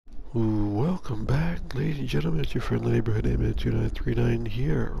Welcome back, ladies and gentlemen. It's your friendly neighborhood Amen2939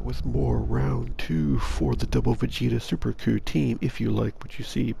 here with more round 2 for the Double Vegeta Super Coup team. If you like what you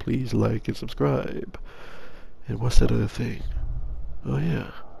see, please like and subscribe. And what's that other thing? Oh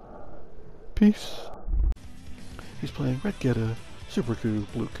yeah. Peace. He's playing Red Vegeta, Super Coup,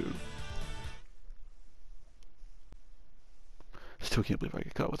 Blue Coup. Still can't believe I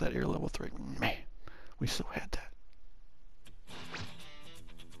got caught with that air level 3. Man, we so had that.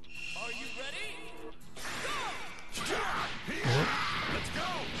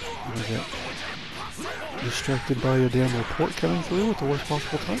 Distracted by a damn report coming through at the worst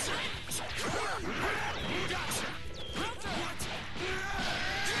possible time.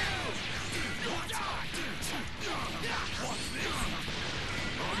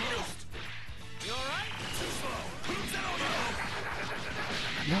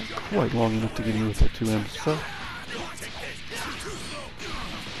 Not quite long enough to get in with that 2M stuff.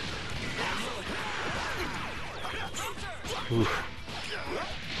 Oof.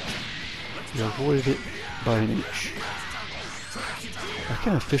 You avoided it by an inch. I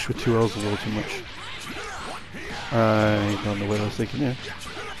kind of fish with 2 L's a little too much. I don't know what I was thinking there.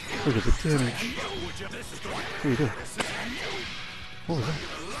 Look at the damage. What are you doing? What was that?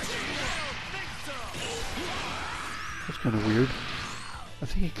 That's kind of weird. I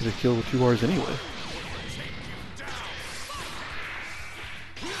think he could have killed with 2 R's anyway.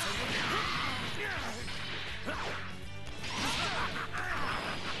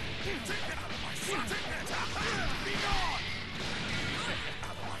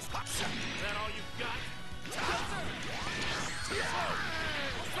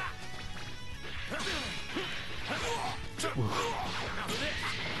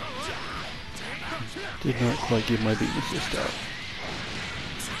 Did not quite give my beam assist out.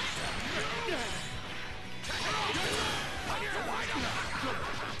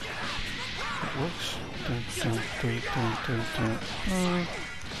 That works.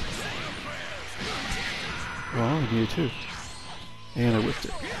 Well, I only needed 2. And I whiffed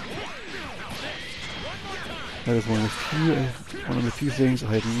it. That is one of the few things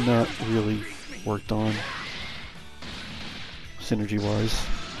I had not really worked on synergy-wise.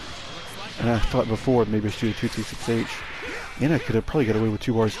 And I thought before maybe I should do a 236H, and I could have probably got away with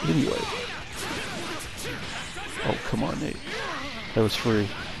 2 bars anyway. Oh, come on, Nate. That was free.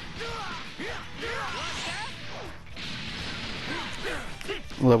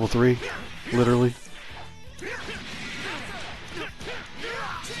 Level 3, literally.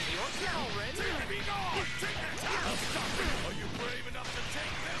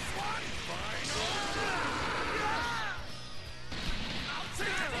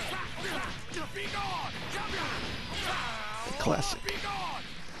 Classic.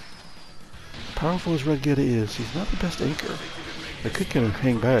 Powerful as Red Vegeta is, he's not the best anchor. I could kind of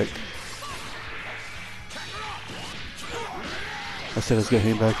hang back. I said I was going to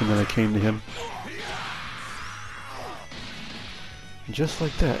hang back and then I came to him. And just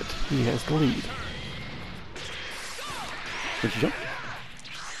like that, he has the lead. Did you jump?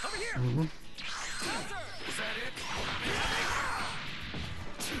 Mm-hmm.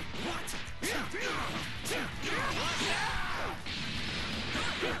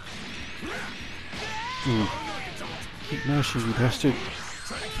 Keep mashing, you bastard.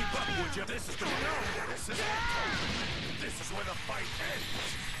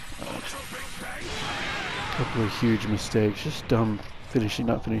 Couple of huge mistakes, just dumb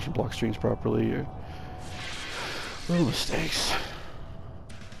not finishing block strings properly, or little mistakes.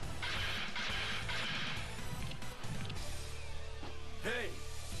 Hey,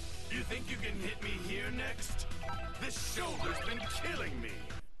 you think you can hit me here next? This shoulder's been killing me.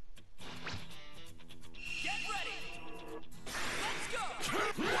 Get ready. Let's go.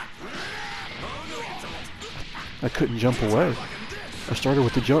 Oh, no, you don't. I couldn't jump away. I started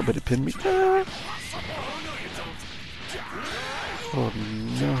with the jump, but it pinned me. Ah. Oh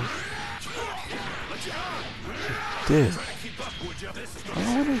no. It did. I don't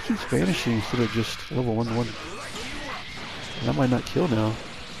know why it keeps vanishing instead of just level 1-1. That might not kill now.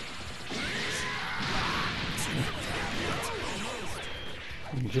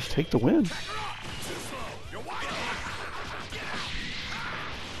 You just take the win.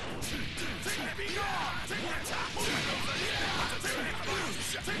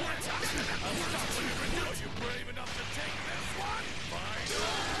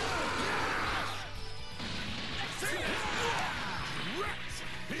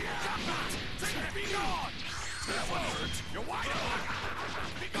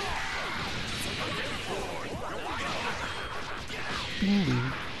 Bing,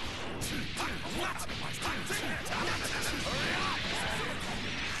 bing.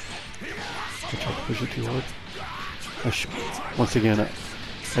 I tried to push it too hard. Once again,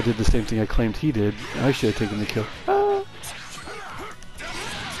 I did the same thing I claimed he did. I should have taken the kill. Ah!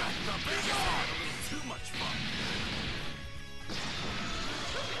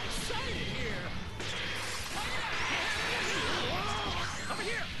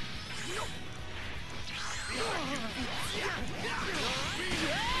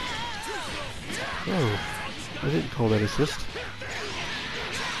 Oh, I didn't call that assist.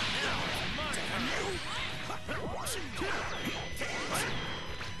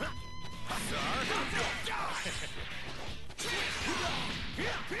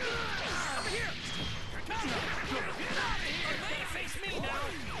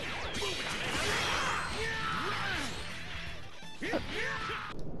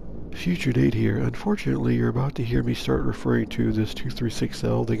 Future date here. Unfortunately, you're about to hear me start referring to this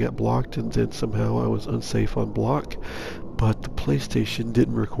 236L. They got blocked and then somehow I was unsafe on block, but the PlayStation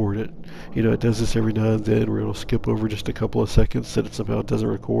didn't record it. You know, it does this every now and then where it'll skip over just a couple of seconds that it somehow doesn't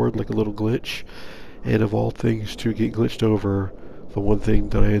record, like a little glitch. And of all things to get glitched over, the one thing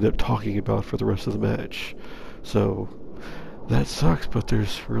that I end up talking about for the rest of the match. So, that sucks, but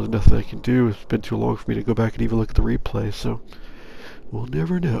there's really nothing I can do. It's been too long for me to go back and even look at the replay, so we'll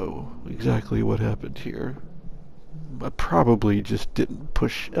never know exactly what happened here. I probably just didn't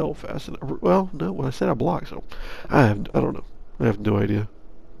push L fast enough. Well, no, I said I blocked, so I don't know. I have no idea.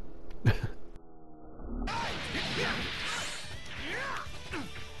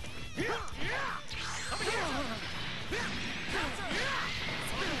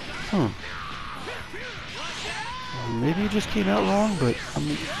 Huh. Maybe it just came out wrong, but I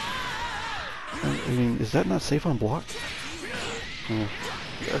mean, is that not safe on block? Yeah.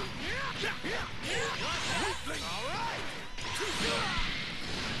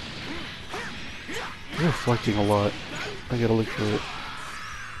 You're reflecting a lot. I gotta look for it.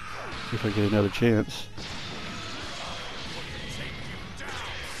 See if I get another chance.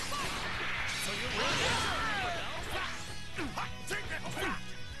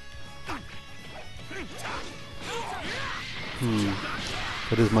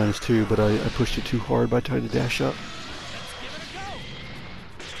 That is -2, but I pushed it too hard by trying to dash up.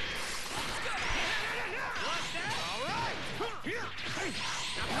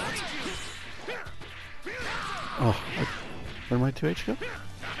 Oh, where'd my 2H go?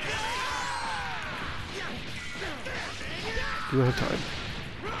 Do I have time?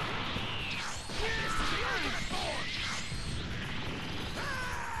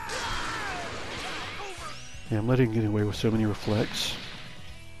 Yeah, I'm letting it get away with so many reflects.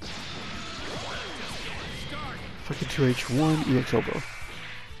 Fucking 2H1 EX elbow.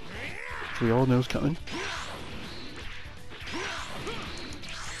 Which we all know is coming.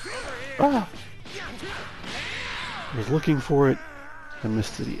 Ah! I was looking for it. I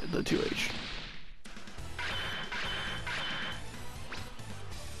missed the 2H.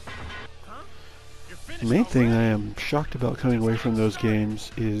 The main thing I am shocked about coming away from those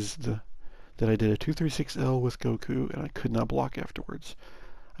games is that I did a 236L with Goku and I could not block afterwards.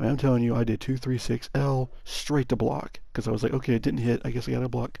 I mean, I'm telling you, I did 236L straight to block because I was like, okay, it didn't hit. I guess I gotta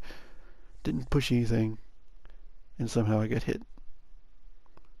block. Didn't push anything, and somehow I got hit.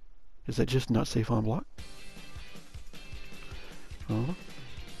 Is that just not safe on block? Oh,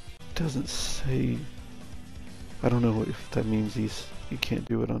 it doesn't say. I don't know if that means you can't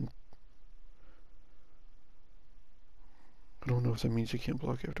do it on. I don't know if that means you can't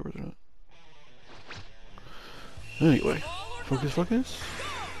block afterwards or not. Anyway, focus.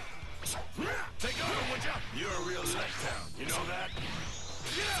 Take over, would ya? You're a real letdown. You know that?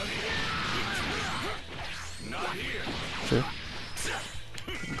 Not here. Sure.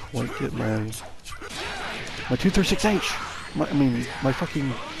 Didn't quite get my 236H. My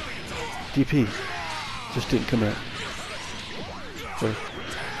fucking DP just didn't come out. Sorry.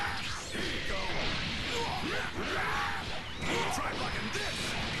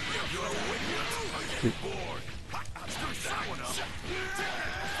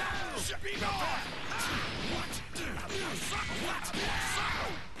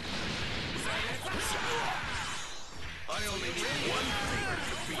 I only need one finger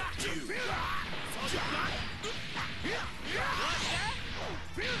to beat you.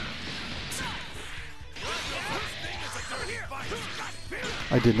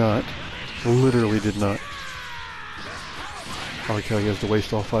 I did not. Literally did not. I like how he has to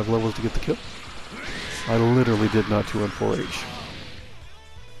waste all 5 levels to get the kill. I literally did not 2-4H.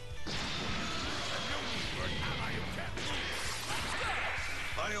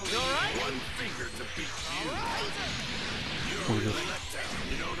 I only need one finger to beat you.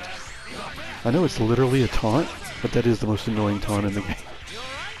 I know it's literally a taunt, but that is the most annoying taunt in the game.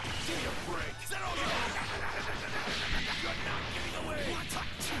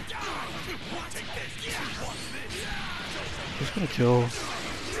 just gonna kill.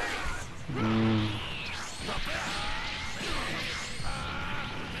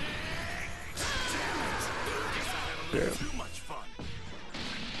 Yeah.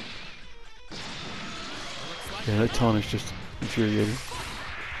 Yeah, that taunt is just infuriating.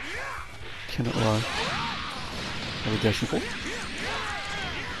 Cannot lie. Are we dashing for?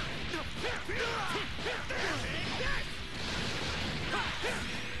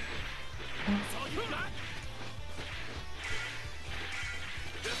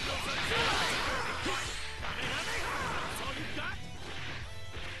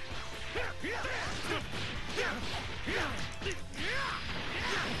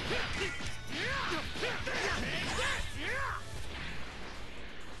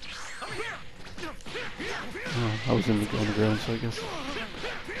 Oh, I was on the ground, so I guess.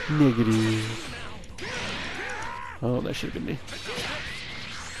 Negative. Oh, that should have been me.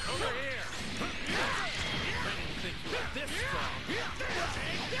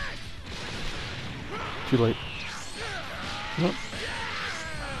 Too late. Nope.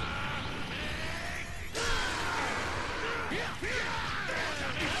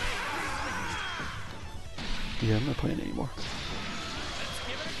 Yeah, I'm not playing anymore.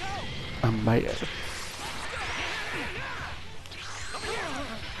 I'm mad.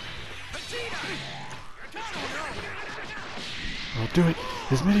 I'll do it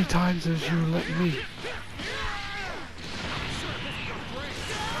as many times as you let me.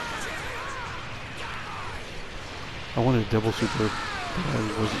 I wanted a double super, but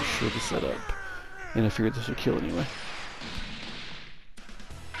I wasn't sure the setup, and I figured this would kill anyway.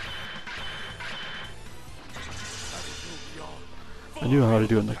 I knew how to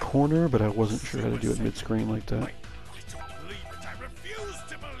do it in the corner, but I wasn't sure how to do it mid-screen like that. I don't believe it. I refuse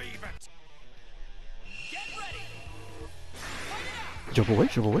to believe it. Get ready. Jump away,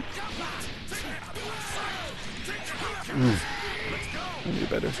 jump away. I knew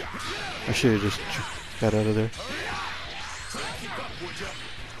better. I should have just got out of there.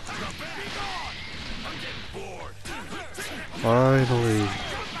 Finally.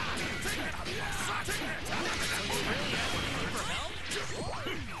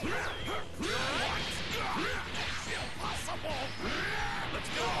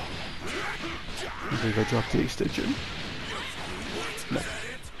 I think I dropped the extension. No.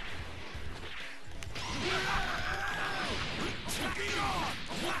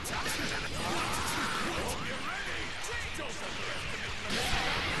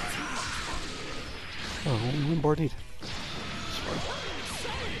 Oh, only one bar needed. That's fine.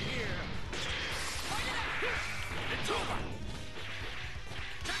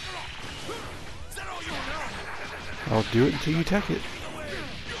 I'll do it until you tech it.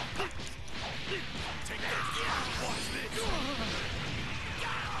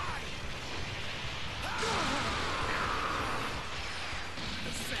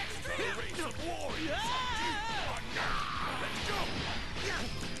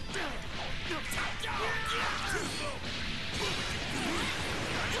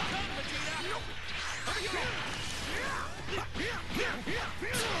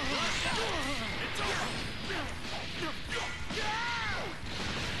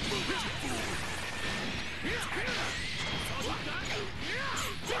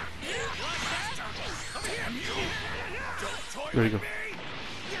 There you go.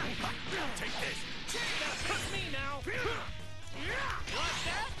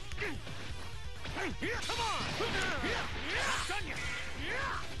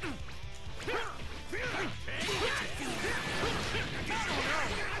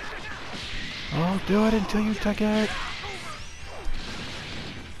 I'll do it until you take it.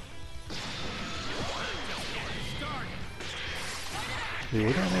 Hey, we're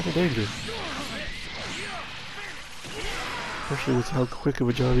not out of danger. Especially with how quick of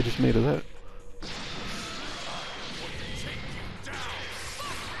a job he just made of that.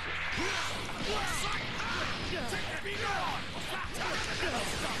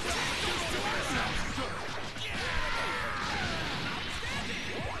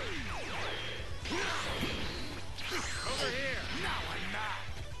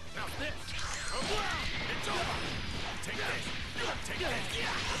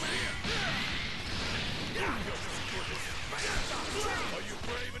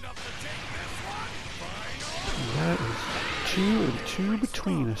 That is 2 and 2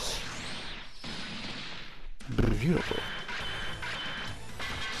 between us. Beautiful.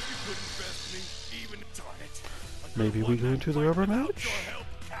 Maybe we go into the rubber match?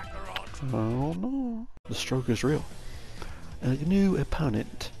 I don't know. The stroke is real. A new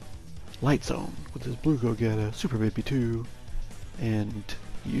opponent, Light Zone, with his blue Gogeta, Super Baby 2, and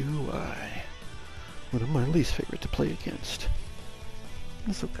UI. One of my least favorite to play against.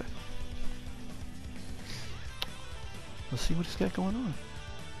 It's okay. Let's see what he's got going on.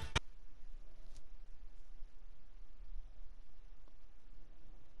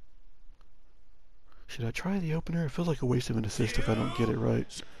 Should I try the opener? It feels like a waste of an assist if I don't get it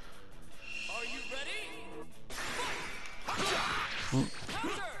right. Are you ready? Well,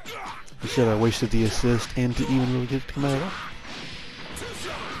 instead I wasted the assist and didn't even really get it to come out at all.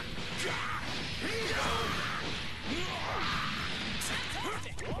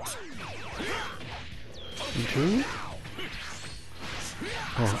 Two?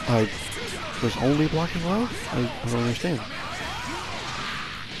 Oh, I was only blocking low? I don't understand.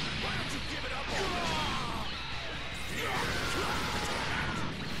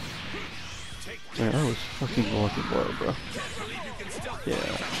 Man, I was fucking blocking low, bro.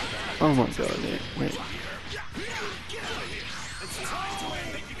 Yeah. Oh my god, man.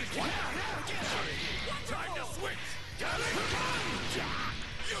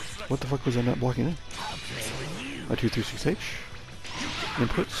 What the fuck was I not blocking in? My 236H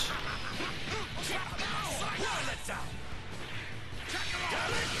inputs.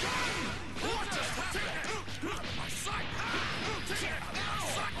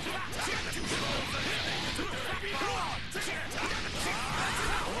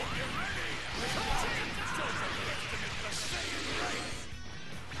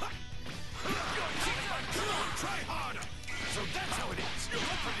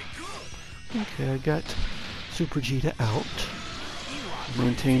 Okay, I got Super Vegeta out.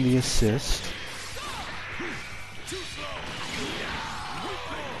 Maintain the assist.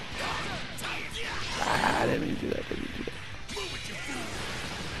 Ah, I didn't mean to do that.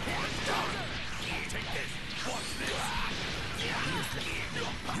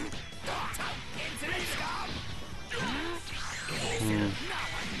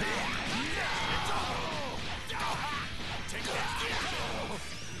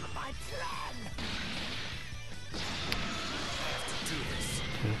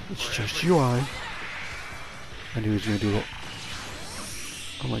 It's just UI. I knew he was going to do that.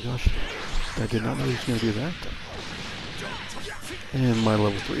 Oh my gosh. I did not know he was going to do that. And my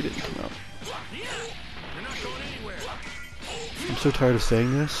level 3 didn't come out. I'm so tired of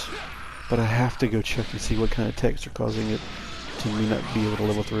saying this, but I have to go check and see what kind of techs are causing it to me not be able to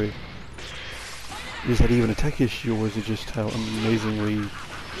level 3. Is that even a tech issue, or is it just how amazingly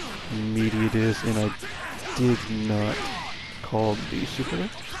meaty it is? And I did not call the super there.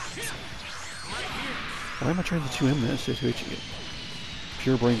 Why am I trying to 2M that instead of 2H again?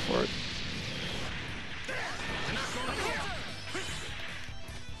 Pure brain fart.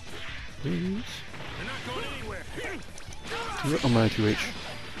 Please. Oh my 2H.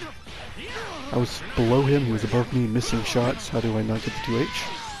 I was below him, he was above me, missing shots. How do I not get the 2H?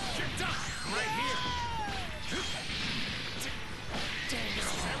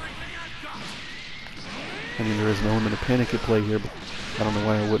 I mean, there is an element of panic at play here, but I don't know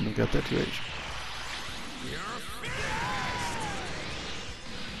why I wouldn't have got that 2H.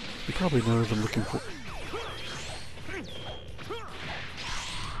 He probably knows I'm looking for...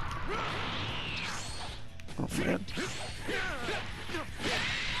 Oh man.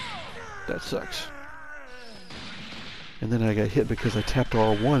 That sucks. And then I got hit because I tapped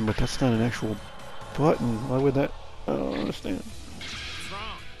R1, but that's not an actual button. Why would that... I don't understand.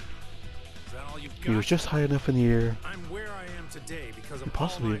 He was just high enough in the air. I'm where I am today because of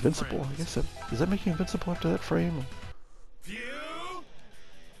Possibly invincible. I guess that... Does that make you invincible after that frame? View?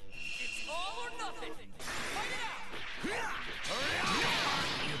 It's all or nothing. Fight it out. Hurry up.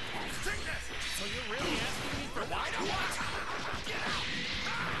 You take this. So you're really asking me for why not what? Get out.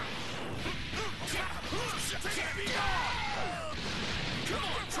 Come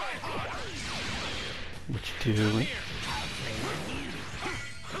on, try harder. What you doing?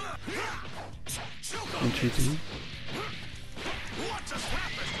 1, 2, 3. What just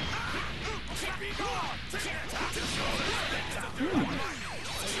happened? Be gone. It's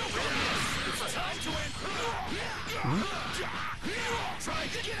time to end. Try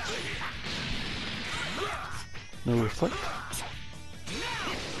to get out of here. No reflect.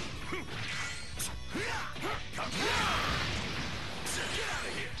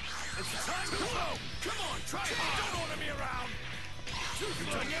 It's time to go. Come on, try it. Don't order me around. You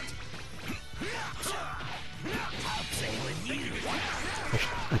done it?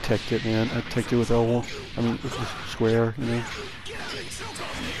 I teched it, man. I teched it with L1. I mean, with the square, you know.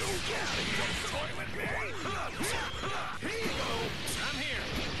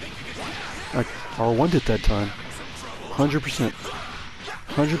 R1 did that time. 100%.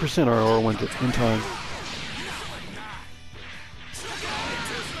 100% our R1 did in time.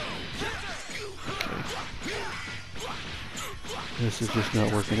 Okay. This is just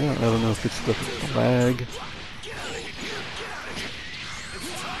not working out. I don't know if it's the lag.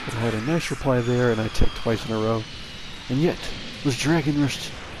 But I had a nice reply there, and I ticked twice in a row. And yet, was Dragon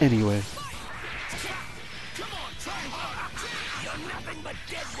Rushed anyway.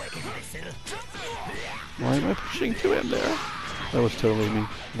 Why am I pushing to him there? That was totally me.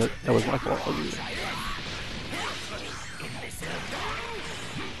 That was my fault.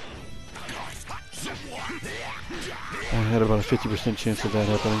 I had about a 50% chance of that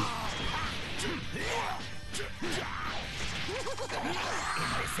happening.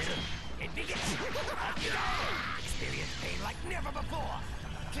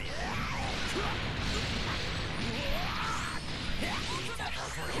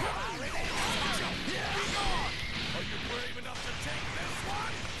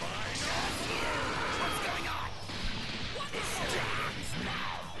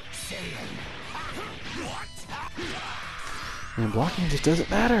 And blocking just doesn't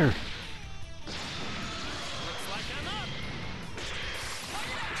matter.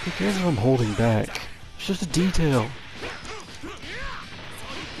 Who cares if I'm holding back? It's just a detail.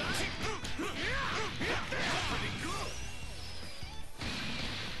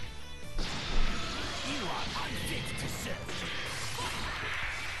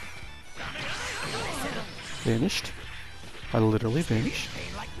 Vanished. I literally vanished.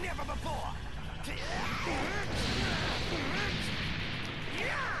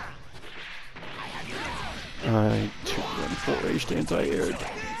 I took 1-4 anti-aired.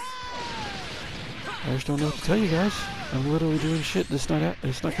 I just don't know what to tell you guys. I'm literally doing shit that's not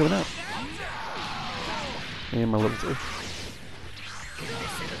coming out. And my level 3.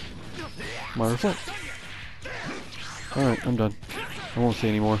 My reflect. Alright, I'm done. I won't say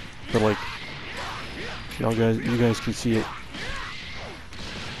anymore. But like, you guys can see it.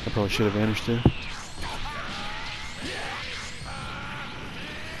 I probably should have vanished there.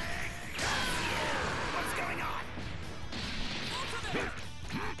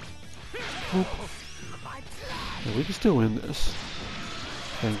 Yeah, we can still win this.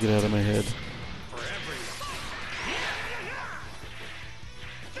 Try and get out of my head.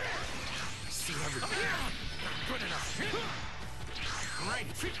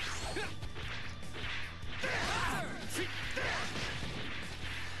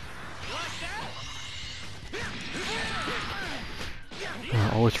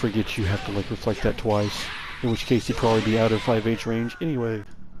 I always forget you have to like reflect that twice, in which case you'd probably be out of 5H range anyway.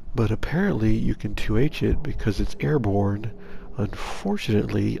 But apparently you can 2H it because it's airborne.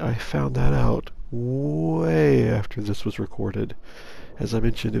 Unfortunately, I found that out way after this was recorded. As I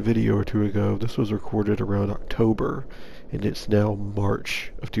mentioned a video or two ago, this was recorded around October, and it's now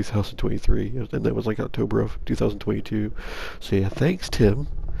March of 2023, and that was like October of 2022. So yeah, thanks Tim.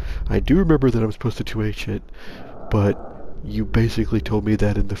 I do remember that I'm supposed to 2H it, but you basically told me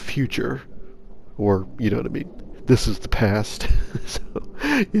that in the future, or you know what I mean. This is the past, so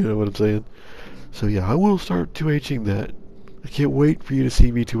you know what I'm saying. So yeah, I will start 2Hing that. I can't wait for you to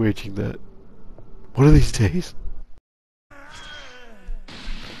see me 2Hing that. One of these days.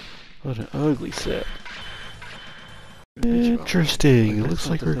 What an ugly set. Interesting. It looks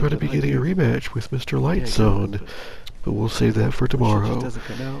like we're going to be getting a rematch with Mr. Light Zone. But we'll save that for tomorrow.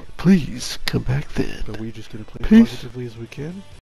 Please come back then. But we're just going to play as positively as we can.